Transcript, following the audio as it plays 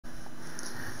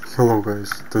Hello guys,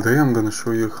 today I'm gonna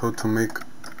show you how to make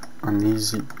an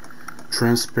easy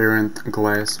transparent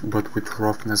glass but with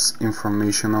roughness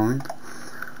information on it.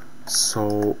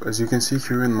 So as you can see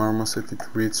here in Marmoset, it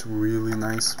reads really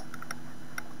nice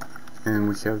and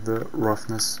we have the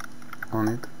roughness on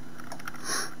it.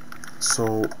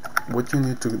 So what you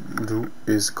need to do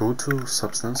is go to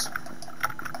Substance,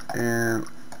 and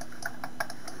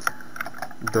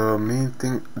the main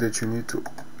thing that you need to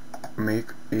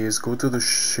make is go to the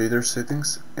shader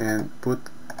settings and put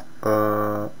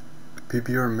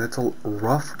PBR metal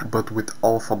rough but with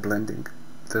alpha blending.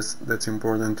 That's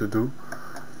important to do.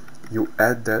 You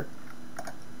add that,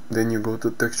 then you go to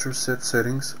texture set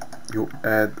settings, you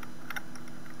add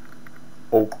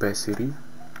opacity,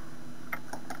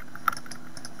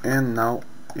 and now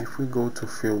if we go to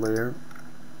fill layer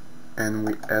and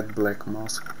we add black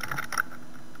mask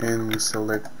and we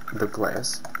select the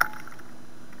glass,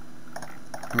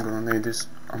 I'm gonna name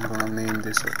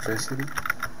this opacity.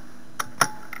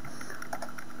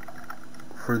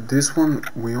 For this one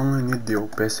we only need the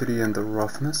opacity and the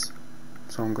roughness,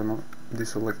 so I'm gonna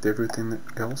deselect everything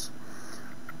else.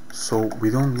 So we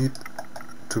don't need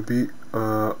to be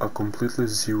a completely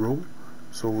zero,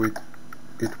 so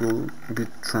it will be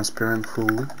transparent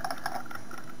fully.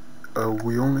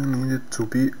 We only need it to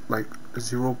be like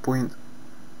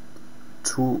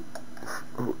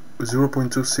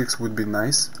 0.26 would be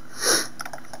nice.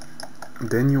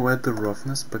 Then you add the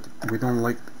roughness, but we don't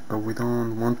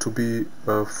want to be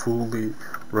fully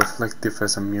reflective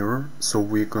as a mirror, so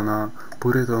we're gonna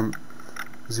put it on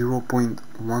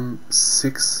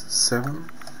 0.167,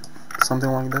 something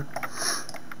like that.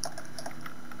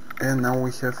 And now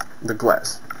we have the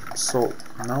glass. So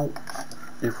now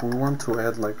if we want to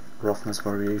add like roughness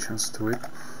variations to it,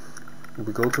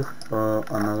 we go to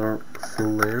another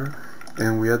fill layer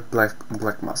and we add black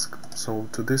mask. So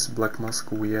to this black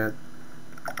mask we add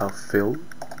a fill,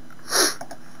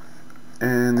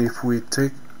 and if we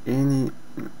take any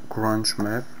grunge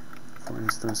map, for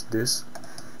instance this,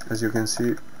 as you can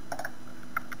see,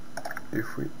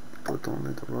 if we put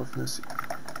only the roughness,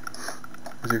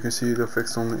 as you can see, it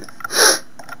affects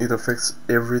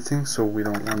everything, so we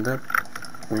don't want that.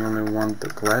 We only want the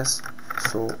glass.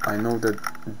 So I know that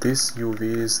this UV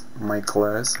is my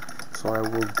glass, so I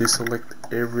will deselect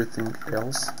everything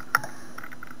else.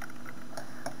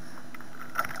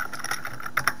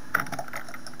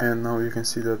 And now you can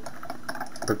see that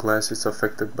the glass is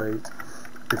affected by it.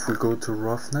 If we go to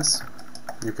roughness,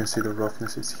 you can see the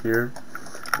roughness is here.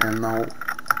 And now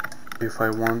if I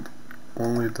want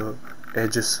only the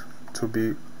edges to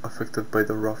be affected by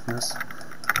the roughness,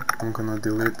 I'm gonna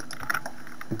delete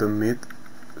the mid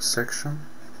section,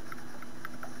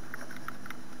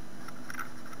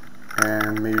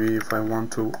 and maybe if I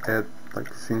want to add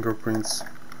like fingerprints,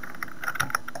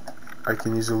 I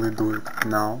can easily do it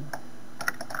now,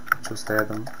 just add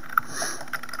them.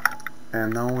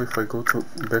 And now if I go to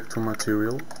back to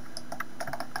material,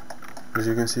 as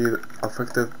you can see, it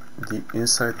affected the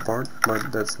inside part,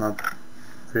 but that's not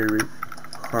very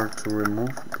hard to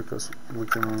remove because we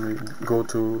can only go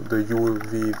to the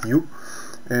UV view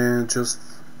and just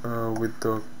with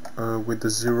the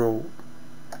zero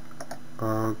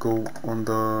go on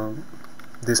the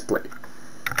display.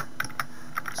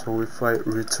 So if I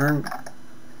return,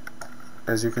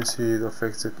 as you can see, it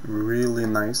affects it really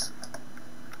nice.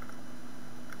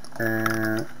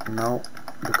 And now,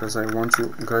 because I want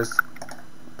you guys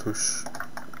to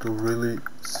really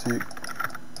see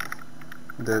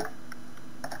that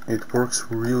it works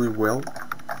really well,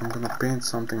 I'm gonna paint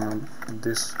something on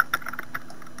this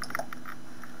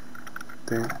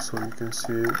thing so you can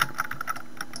see.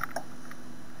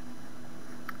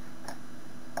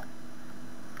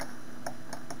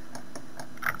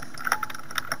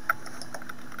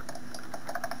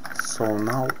 So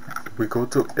now we go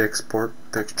to export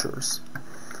textures.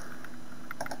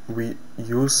 We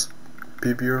use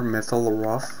PBR metal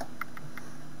rough.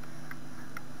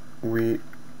 We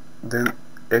then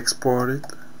export it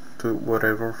to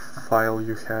whatever file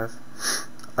you have.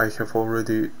 I have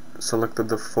already selected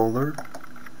the folder.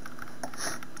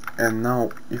 And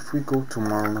now if we go to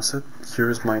Marmoset,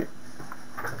 here's my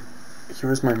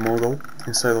model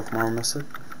inside of Marmoset,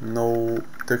 no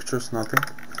textures, nothing.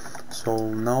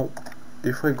 So now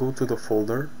if I go to the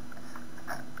folder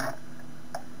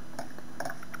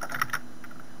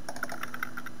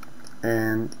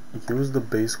and use the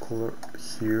base color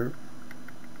here,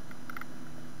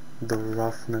 the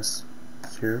roughness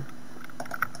here,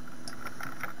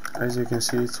 as you can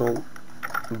see it's all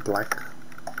black,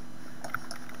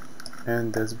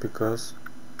 and that's because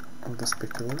of the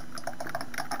specular.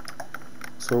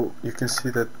 So you can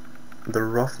see that the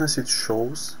roughness it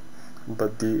shows,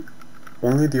 but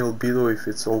only the albedo if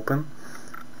it's open,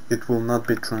 it will not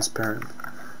be transparent.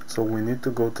 So we need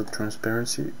to go to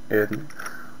transparency and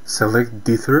select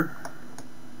dither,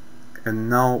 and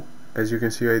now as you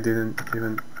can see I didn't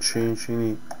even change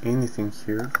anything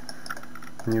here,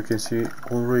 and you can see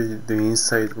already the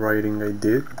inside writing I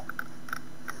did,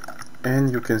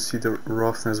 and you can see the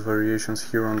roughness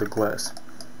variations here on the glass.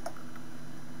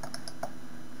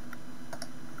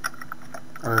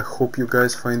 I hope you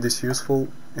guys find this useful,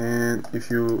 and if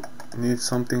you need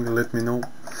something, let me know.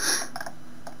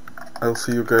 I'll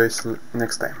see you guys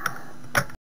next time.